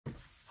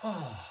You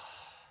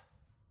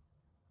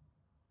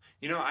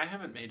know, I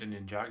haven't made a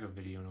Ninjago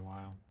video in a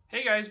while.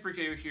 Hey guys,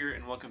 Brickset here,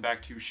 and welcome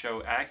back to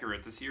Show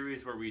Accurate, the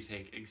series where we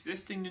take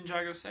existing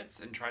Ninjago sets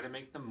and try to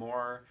make them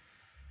more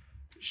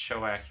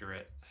show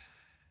accurate.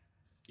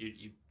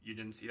 You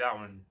didn't see that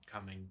one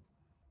coming.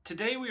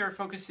 Today we are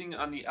focusing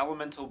on the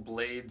elemental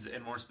blades,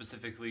 and more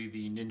specifically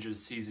the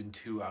Ninja's Season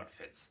 2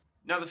 outfits.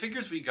 Now the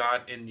figures we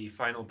got in the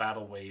final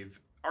battle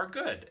wave are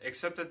good,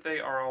 except that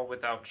they are all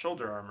without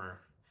shoulder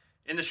armor.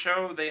 In the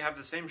show, they have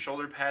the same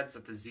shoulder pads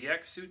that the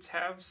ZX suits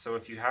have, so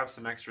if you have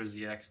some extra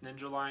ZX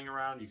Ninja lying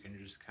around, you can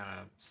just kind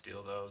of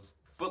steal those.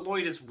 But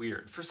Lloyd is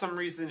weird. For some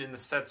reason in the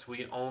sets,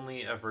 we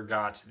only ever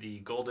got the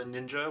Golden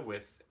Ninja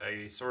with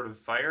a Sword of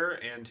Fire,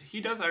 and he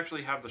does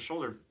actually have the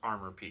shoulder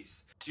armor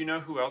piece. Do you know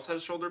who else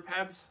has shoulder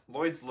pads?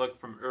 Lloyd's look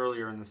from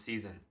earlier in the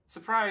season.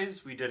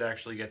 Surprise, we did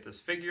actually get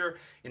this figure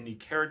in the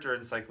Character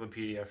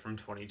Encyclopedia from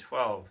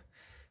 2012.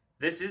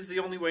 This is the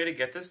only way to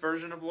get this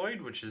version of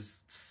Lloyd, which is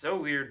so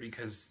weird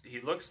because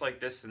he looks like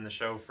this in the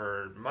show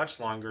for much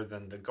longer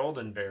than the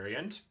golden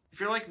variant. If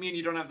you're like me and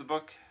you don't have the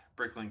book,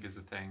 Bricklink is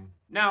a thing.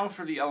 Now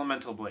for the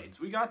elemental blades.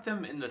 We got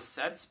them in the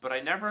sets, but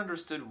I never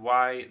understood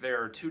why there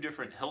are two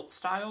different hilt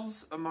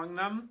styles among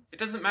them. It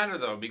doesn't matter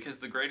though, because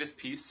the greatest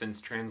piece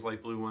since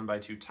Translate Blue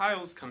 1x2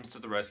 tiles comes to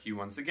the rescue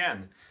once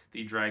again,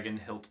 the dragon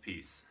hilt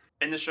piece.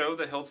 In the show,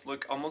 the hilts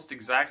look almost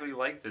exactly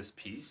like this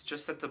piece,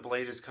 just that the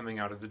blade is coming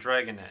out of the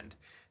dragon end.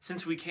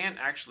 Since we can't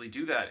actually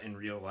do that in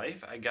real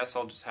life, I guess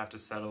I'll just have to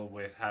settle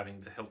with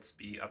having the hilts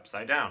be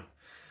upside down.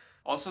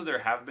 Also, there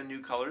have been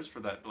new colors for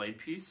that blade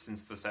piece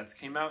since the sets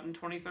came out in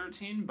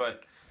 2013,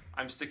 but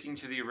I'm sticking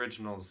to the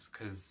originals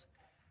because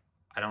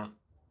I don't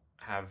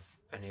have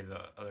any of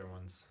the other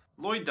ones.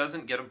 Lloyd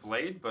doesn't get a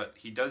blade, but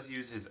he does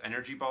use his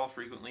energy ball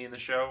frequently in the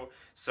show,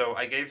 so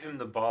I gave him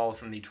the ball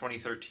from the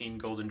 2013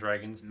 Golden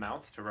Dragon's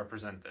mouth to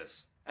represent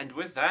this. And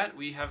with that,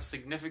 we have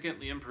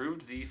significantly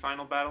improved the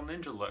Final Battle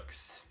Ninja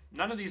looks.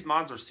 None of these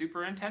mods are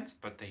super intense,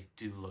 but they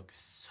do look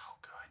so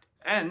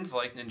good. And,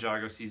 like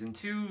Ninjago Season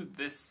 2,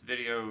 this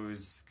video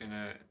is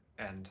gonna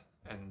end,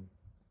 and,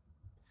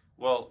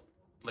 well,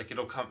 like,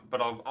 it'll come,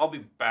 but I'll be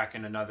back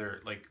in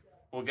another, like,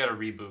 we'll get a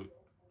reboot.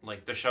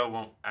 Like, the show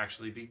won't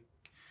actually be,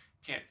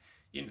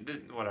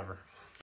 whatever.